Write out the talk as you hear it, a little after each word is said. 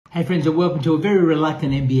Hey friends, and welcome to a very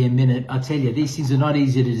reluctant NBN Minute. I tell you, these things are not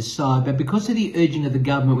easy to decide, but because of the urging of the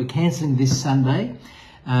government, we're cancelling this Sunday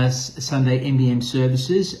NBN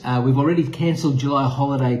services. We've already cancelled July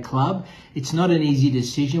Holiday Club. It's not an easy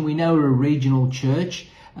decision. We know we're a regional church.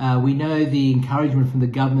 We know the encouragement from the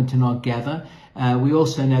government to not gather. We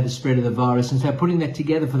also know the spread of the virus. And so putting that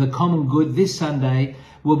together for the common good, this Sunday,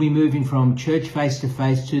 we'll be moving from church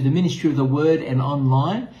face-to-face to the Ministry of the Word and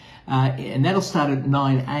online. And that'll start at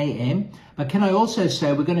 9 a.m. But can I also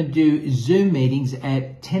say we're going to do Zoom meetings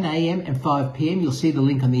at 10 a.m. and 5 p.m. You'll see the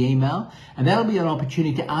link on the email. And that'll be an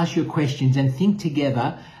opportunity to ask your questions and think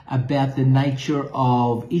together about the nature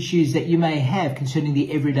of issues that you may have concerning the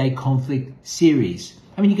Everyday Conflict series.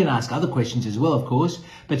 I mean, you can ask other questions as well, of course,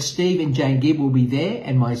 but Steve and Jane Gibb will be there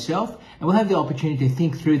and myself, and we'll have the opportunity to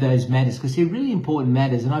think through those matters because they're really important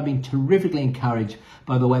matters, and I've been terrifically encouraged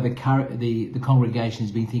by the way the congregation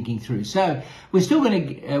has been thinking through. So we're still going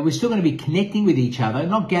to be connecting with each other,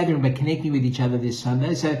 not gathering, but connecting with each other this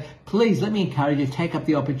Sunday. So please let me encourage you to take up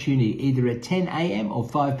the opportunity either at 10 a.m. or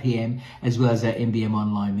 5 p.m. as well as our NBM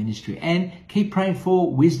online ministry, and keep praying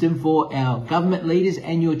for wisdom for our government leaders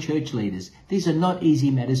and your church leaders. These are not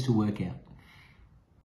easy matters to work out.